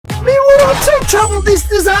So trouble, these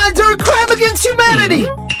designs are a crime against humanity!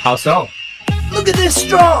 How so? Look at this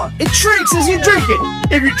straw! It shrinks as you drink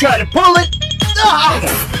it! If you try to pull it...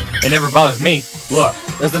 It never bothers me. Look,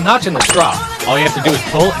 there's a notch in the straw. All you have to do is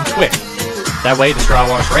pull and twist. That way the straw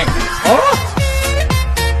won't shrink.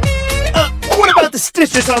 What about the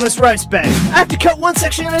stitches on this rice bag? I have to cut one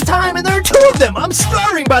section at a time and there are 2 of them! I'm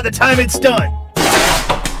starving by the time it's done!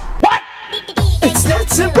 What? It's that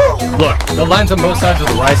simple? Look, the lines on both sides of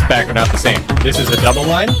the rice bag are not the same. This is a double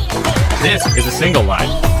line. This is a single line.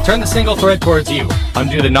 Turn the single thread towards you.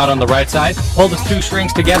 Undo the knot on the right side. Pull the 2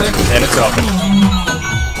 strings together, and it's open.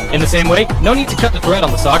 In the same way, no need to cut the thread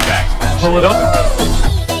on the sock bag. Pull it open.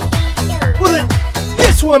 Well then,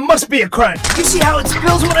 this one must be a crime. You see how it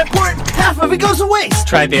spills when I pour it? Half of it goes to waste.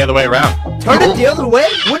 Try it the other way around. Turn it the other way?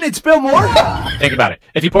 Wouldn't it spill more? Think about it.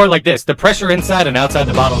 If you pour it like this, the pressure inside and outside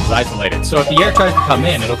the bottle is isolated. So if the air tries to come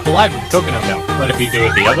in, it'll collide with the coconut milk. But if you do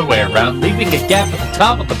it the other way around, leaving a gap at the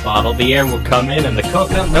top of the bottle, the air will come in and the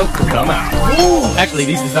coconut milk will come out. Ooh. Actually,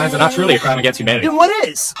 these designs are not truly a crime against humanity. Then what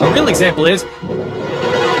is? A real example is,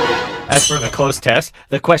 as for the closed test,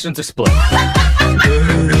 the questions are split.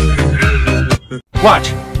 Watch,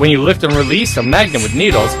 when you lift and release a magnet with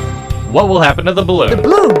needles, what will happen to the balloon? The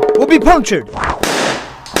balloon will be punctured.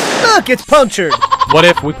 Look, it's punctured. What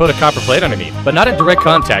if we put a copper plate underneath, but not in direct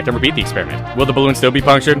contact, and repeat the experiment? Will the balloon still be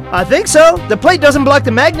punctured? I think so. The plate doesn't block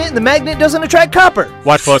the magnet and the magnet doesn't attract copper.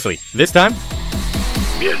 Watch closely. This time...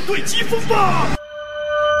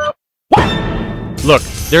 Look,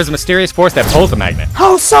 there's a mysterious force that pulls the magnet.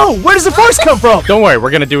 How so? Where does the force come from? Don't worry,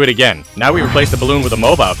 we're gonna do it again. Now we replace the balloon with a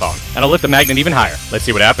mobile phone, and I'll lift the magnet even higher. Let's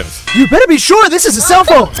see what happens. You better be sure this is a cell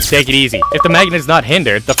phone. Take it easy. If the magnet is not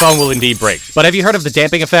hindered, the phone will indeed break. But have you heard of the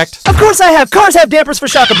damping effect? Of course I have. Cars have dampers for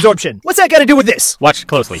shock absorption. What's that got to do with this? Watch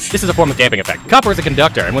closely. This is a form of damping effect. Copper is a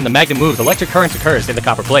conductor, and when the magnet moves, electric current occurs in the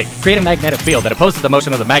copper plate, creating a magnetic field that opposes the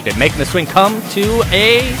motion of the magnet, making the swing come to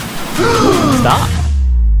a... stop.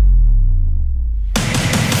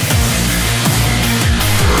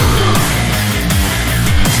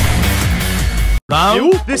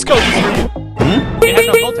 This coat is real. It has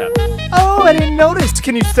no pull tab. Oh, I didn't notice.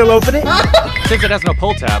 Can you still open it? Since it has no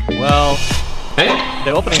pull tab, well...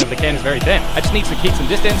 the opening of the can is very thin. I just need to keep some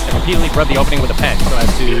distance and repeatedly rub the opening with a pen so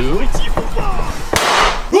as to...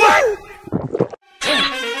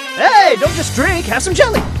 Hey, don't just drink. Have some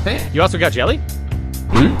jelly. You also got jelly?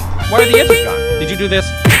 Why are the edges gone? Did you do this?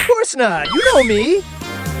 Of course not. You know me.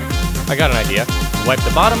 I got an idea. Wipe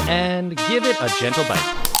the bottom and give it a gentle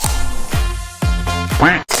bite.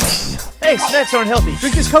 Hey, snacks aren't healthy.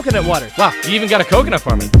 Drink this coconut water. Wow, you even got a coconut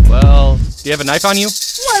for me. Well, do you have a knife on you?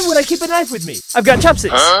 Why would I keep a knife with me? I've got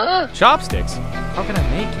chopsticks. Chopsticks? How can I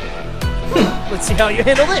make it? Let's see how you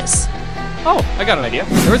handle this. Oh, I got an idea.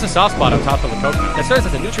 There is a soft spot on top of the coconut that serves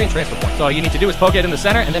as a nutrient transfer point. So all you need to do is poke it in the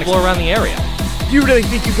center and then explore around the area. Do you really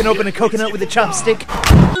think you can open a coconut with a chopstick?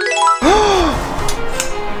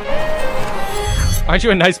 Aren't you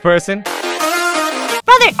a nice person?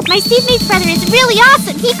 Brother, my seedmate's brother is really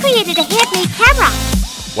awesome. He created a handmade camera.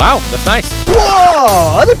 Wow, that's nice.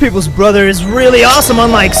 Whoa! Other people's brother is really awesome,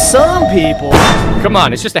 unlike some people. Come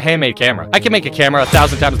on, it's just a handmade camera. I can make a camera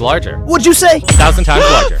 1,000 times larger. What'd you say? 1,000 times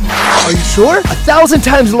larger. Are you sure? 1,000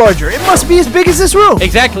 times larger. It must be as big as this room.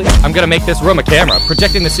 Exactly. I'm gonna make this room a camera,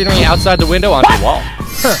 projecting the scenery outside the window onto the wall.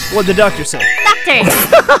 Huh, what'd the doctor say?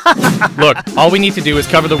 Doctor! Look, all we need to do is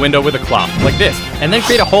cover the window with a cloth, like this, and then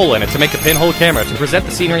create a hole in it to make a pinhole camera to present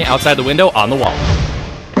the scenery outside the window on the wall.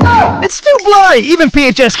 It's still blurry! Even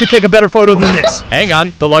PHS could take a better photo than this. Hang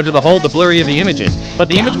on, the larger the hole, the blurrier the image is. But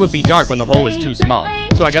the image would be dark when the hole is too small.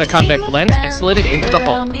 So I got a convex lens and slid it into the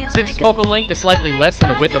hole. Since focal length is slightly less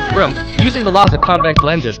than the width of the room, using the laws of convex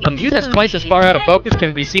lenses, a view that's twice as far out of focus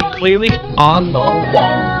can be seen clearly on the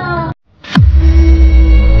wall.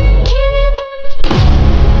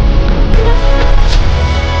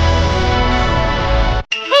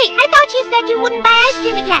 You said you wouldn't buy ice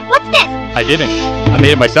cream again. What's this? I didn't. I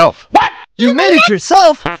made it myself. What? You made it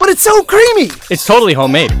yourself? But it's so creamy! It's totally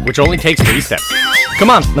homemade, which only takes 3 steps. Come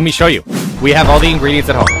on, let me show you. We have all the ingredients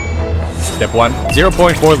at home. Step 1,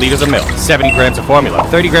 0.4 liters of milk, 70 grams of formula,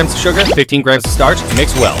 30 grams of sugar, 15 grams of starch,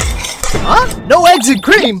 mix well. Huh? No eggs and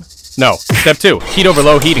cream? No. Step 2, heat over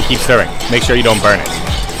low heat and keep stirring. Make sure you don't burn it.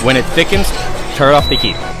 When it thickens, turn off the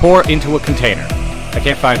heat. Pour into a container. I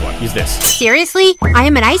can't find one. Use this. Seriously? I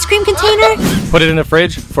am an ice cream container? Put it in the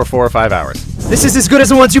fridge for 4 or 5 hours. This is as good as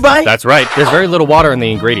the ones you buy? That's right. There's very little water in the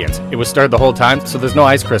ingredients. It was stirred the whole time, so there's no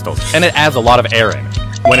ice crystals. And it adds a lot of air in.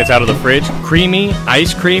 When it's out of the fridge, creamy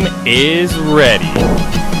ice cream is ready.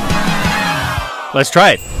 Let's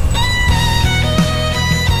try it.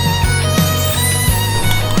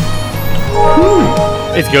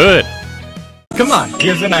 It's good. Come on,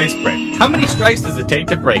 here's an ice break. How many strikes does it take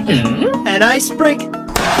to break it? An ice break?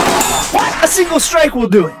 A single strike will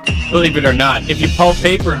do it. Believe it or not, if you pulp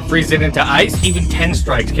paper and freeze it into ice, even 10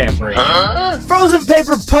 strikes can't break it. Frozen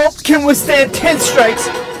paper pulp can withstand 10 strikes.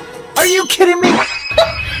 Are you kidding me?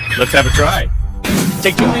 Let's have a try.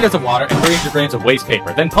 Take 2 liters of water and 300 grams of waste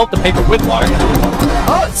paper, then pulp the paper with water.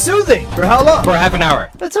 Oh, it's soothing. For how long? For half an hour.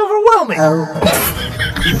 That's overwhelming.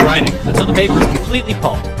 Keep grinding until the paper is completely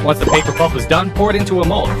pulped. Once the paper pulp is done, pour it into a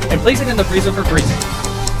mold and place it in the freezer for freezing.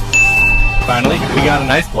 Finally, we got an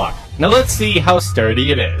ice block. Now let's see how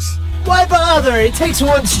sturdy it is. Why bother? It takes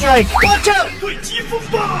 1 strike. Watch out!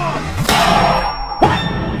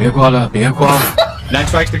 别刮了, 9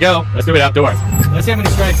 strikes to go. Let's do it outdoors. Let's see how many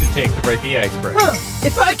strikes it takes to break the ice break.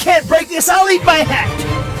 If I can't break this, I'll eat my hat.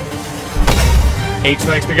 8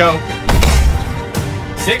 strikes to go.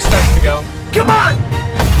 6 strikes to go. Come on!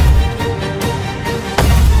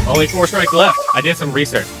 Only 4 strikes left. I did some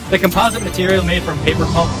research. The composite material made from paper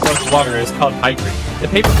pulp plus water is called piping. The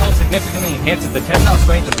paper pulp significantly enhances the tensile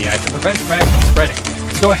strength of the ice and prevents cracks from spreading.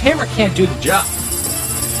 So a hammer can't do the job.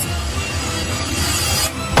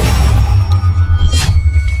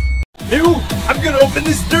 Ew, I'm gonna open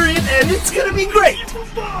this durian and it's gonna be great! Stop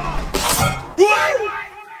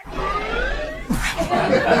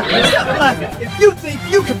laughing! If you think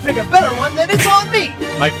you can pick a better one, then it's on me!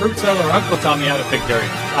 My fruit seller uncle taught me how to pick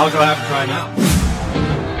durians. I'll go have a try now.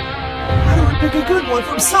 How do I pick a good one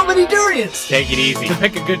from so many durians? Take it easy. To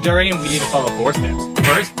pick a good durian, we need to follow 4 steps.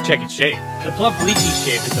 First, check its shape. The plump leafy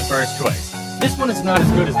shape is the first choice. This one is not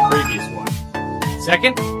as good as the previous one.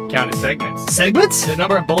 Second, count its segments. Segments? The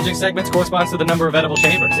number of bulging segments corresponds to the number of edible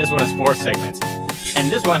chambers. This one has 4 segments.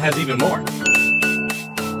 And this one has even more.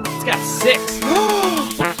 It's got 6.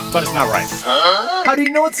 But it's not ripe. How do you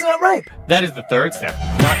know it's not ripe? That is the third step.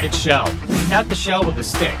 Knock its shell. Tap the shell with a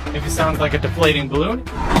stick. If it sounds like a deflating balloon,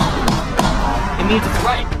 it means it's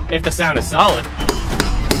ripe. If the sound is solid,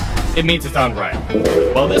 it means it's unripe.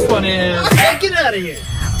 Well, this one is... Get out of here!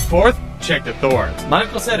 Fourth, check the thorns. My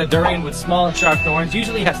uncle said a durian with small and sharp thorns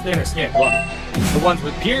usually has thinner skin. Look, the ones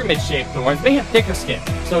with pyramid-shaped thorns may have thicker skin.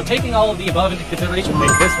 So taking all of the above into consideration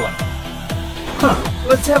makes this one.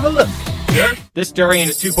 Let's have a look. Here, this durian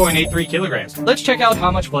is 2.83 kilograms. Let's check out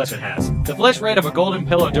how much flesh it has. The flesh rate of a golden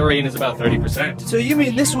pillow durian is about 30%. So you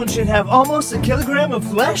mean this one should have almost a kilogram of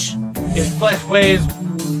flesh? Its flesh weighs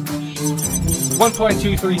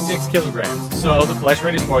 1.236 kilograms, so the flesh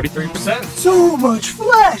rate is 43%. So much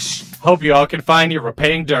flesh! Hope you all can find your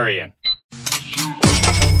repaying durian.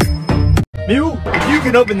 Mew, if you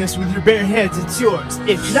can open this with your bare hands, it's yours.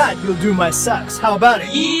 If not, you'll do my socks. How about it?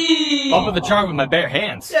 Open the jar with my bare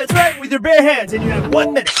hands. That's right, with your bare hands, and you have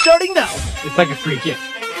 1 minute, starting now. It's like a free gift.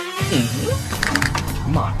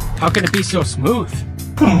 Come on, how can it be so smooth?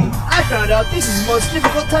 I found out this is the most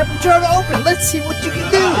difficult type of jar to open. Let's see what you can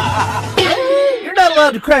do. You're not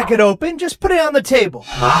allowed to crack it open, just put it on the table.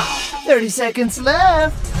 30 seconds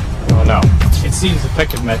left. Oh no, it seems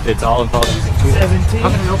effective methods all involve using tools. 17. How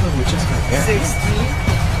can I open it with just my bare hands?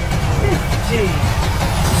 16. 15.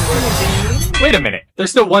 20. Wait a minute,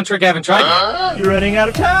 there's still one trick I haven't tried yet. You're running out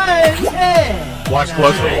of time. 10. Watch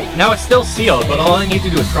closely. Now it's still sealed, but all I need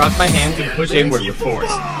to do is cross my hands and push inward with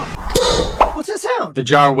force. What's that sound? The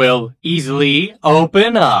jar will easily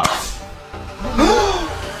open up.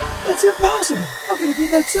 That's impossible. How can it be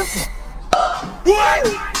that simple?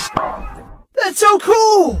 That's so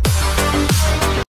cool!